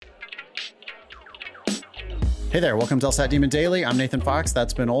Hey there, welcome to LSAT Demon Daily. I'm Nathan Fox.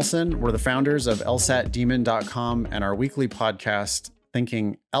 That's Ben Olson. We're the founders of LSATdemon.com and our weekly podcast,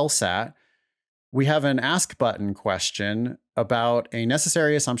 Thinking LSAT. We have an ask button question about a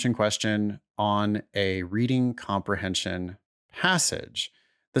necessary assumption question on a reading comprehension passage.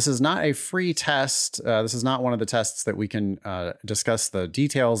 This is not a free test. This is not one of the tests that we can discuss the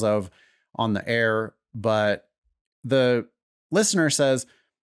details of on the air, but the listener says,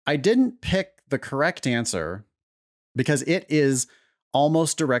 I didn't pick the correct answer because it is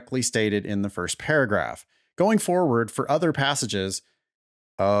almost directly stated in the first paragraph. Going forward for other passages,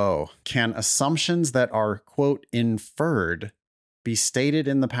 can assumptions that are, quote, inferred be stated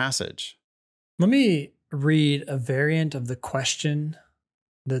in the passage? Let me read a variant of the question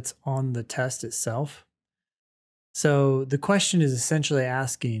that's on the test itself. So the question is essentially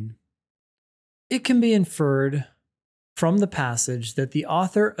asking, it can be inferred from the passage that the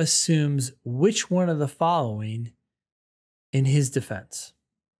author assumes which one of the following in his defense?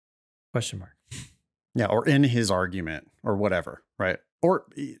 Question mark. Yeah, or in his argument or whatever, right? Or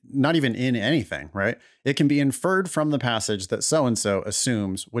not even in anything, right? It can be inferred from the passage that so-and-so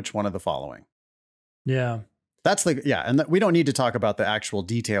assumes which one of the following. Yeah. And we don't need to talk about the actual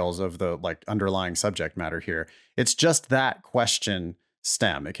details of the underlying subject matter here. It's just that question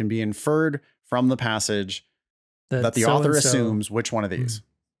stem. It can be inferred from the passage that the author assumes which one of these.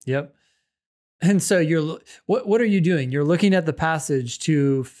 Yep. And so what are you doing? You're looking at the passage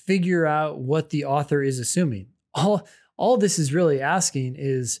to figure out what the author is assuming. All this is really asking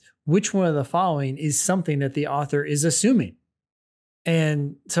is which one of the following is something that the author is assuming.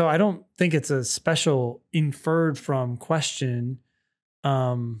 And so I don't think it's a special inferred from question.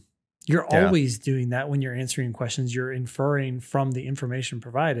 You're always doing that when you're answering questions. You're inferring from the information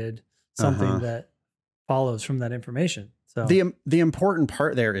provided something that follows from that information. So the important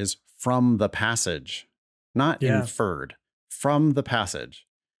part there is from the passage, not inferred, from the passage.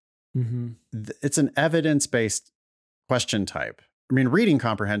 Mm-hmm. It's an evidence-based question type. I mean, reading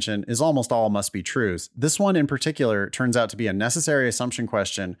comprehension is almost all must be trues. This one in particular turns out to be a necessary assumption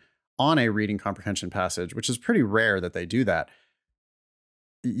question on a reading comprehension passage, which is pretty rare that they do that.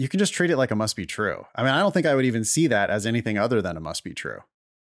 You can just treat it like a must be true. I mean, I don't think I would even see that as anything other than a must be true.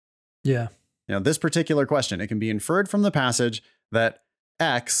 Yeah. This particular question, it can be inferred from the passage that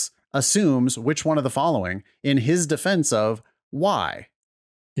X assumes which one of the following in his defense of Y.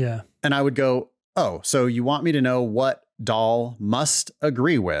 Yeah. And I would go, so you want me to know what Dahl must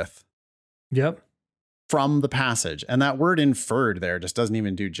agree with from the passage. And that word inferred there just doesn't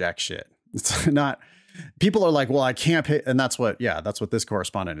even do jack shit. It's not, people are like, well, I can't pick. And that's what this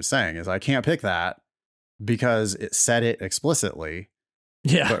correspondent is saying is I can't pick that because it said it explicitly.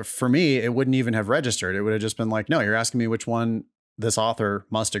 Yeah. But for me, it wouldn't even have registered. It would have just been like, no, you're asking me which one this author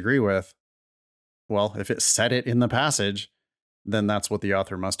must agree with. Well, if it said it in the passage, then that's what the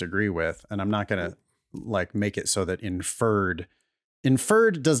author must agree with. And I'm not going to make it so that inferred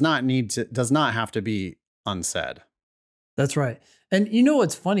does not have to be unsaid. That's right. And you know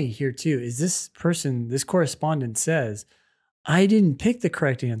what's funny here too, is this correspondent says, I didn't pick the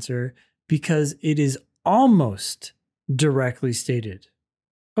correct answer because it is almost directly stated.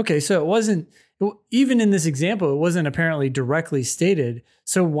 Okay, so it wasn't, even in this example, it wasn't apparently directly stated.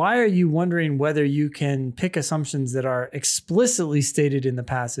 So why are you wondering whether you can pick assumptions that are explicitly stated in the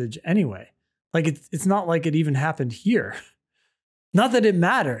passage anyway? It's not like it even happened here. Not that it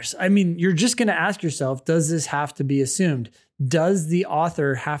matters. I mean, you're just going to ask yourself, does this have to be assumed? Does the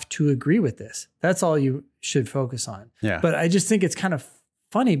author have to agree with this? That's all you should focus on. Yeah. But I just think it's kind of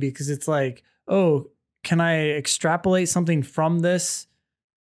funny because it's like, can I extrapolate something from this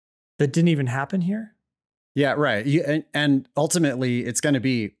that didn't even happen here? Yeah, right. And ultimately, it's going to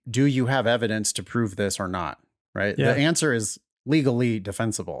be, do you have evidence to prove this or not? Right. Yeah. The answer is legally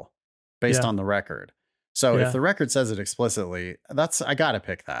defensible based on the record. So if the record says it explicitly, I got to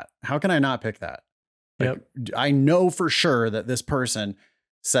pick that. How can I not pick that? I know for sure that this person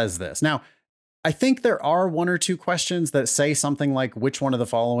says this. Now, I think there are one or two questions that say something like which one of the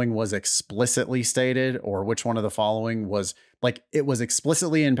following was explicitly stated or which one of the following was it was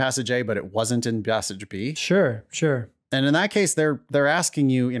explicitly in passage A, but it wasn't in passage B. Sure. And in that case, they're asking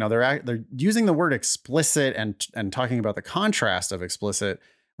you, they're using the word explicit and talking about the contrast of explicit.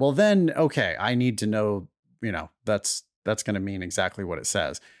 Well, then, okay, I need to know, that's going to mean exactly what it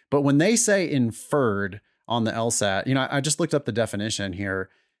says. But when they say inferred on the LSAT, I just looked up the definition here.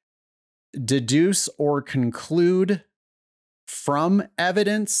 Deduce or conclude from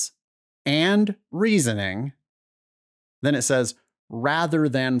evidence and reasoning. Then it says rather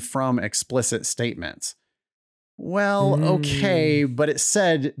than from explicit statements. Well, okay, but it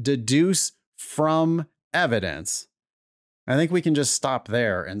said deduce from evidence, I think we can just stop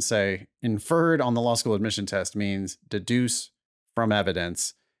there and say inferred on the law school admission test means deduce from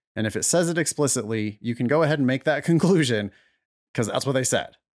evidence. And if it says it explicitly, you can go ahead and make that conclusion because that's what they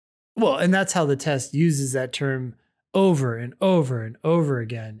said. Well, and that's how the test uses that term over and over and over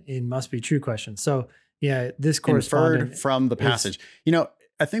again in must be true questions. So yeah, this correspondent inferred from the passage.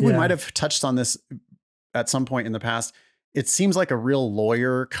 I think we might have touched on this at some point in the past. It seems like a real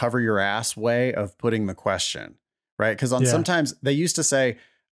lawyer cover your ass way of putting the question, right? Because sometimes they used to say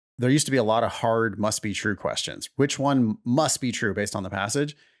there used to be a lot of hard must be true questions. Which one must be true based on the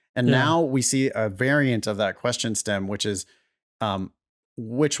passage? And now we see a variant of that question stem, which is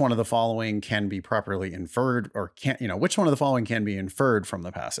which one of the following can be properly inferred or which one of the following can be inferred from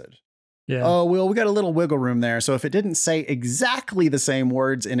the passage? Yeah. Oh, well, we got a little wiggle room there. So if it didn't say exactly the same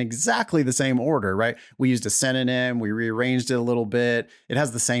words in exactly the same order, right? We used a synonym, we rearranged it a little bit. It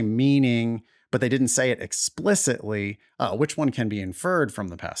has the same meaning, but they didn't say it explicitly. Which one can be inferred from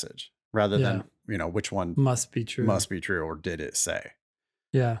the passage rather than, which one must be true, or did it say?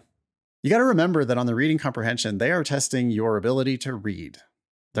 Yeah. You got to remember that on the reading comprehension, they are testing your ability to read.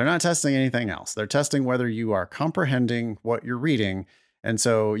 They're not testing anything else. They're testing whether you are comprehending what you're reading. And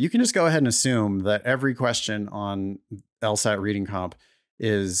so you can just go ahead and assume that every question on LSAT reading comp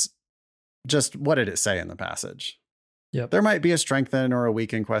is just what did it say in the passage? Yep. There might be a strengthen or a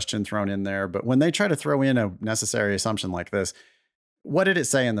weaken question thrown in there, but when they try to throw in a necessary assumption like this, what did it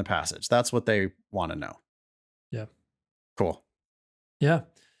say in the passage? That's what they want to know. Yeah. Cool. Yeah.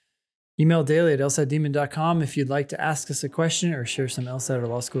 Email daily@lsatdemon.com if you'd like to ask us a question or share some LSAT or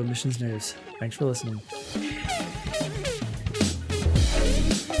law school admissions news. Thanks for listening.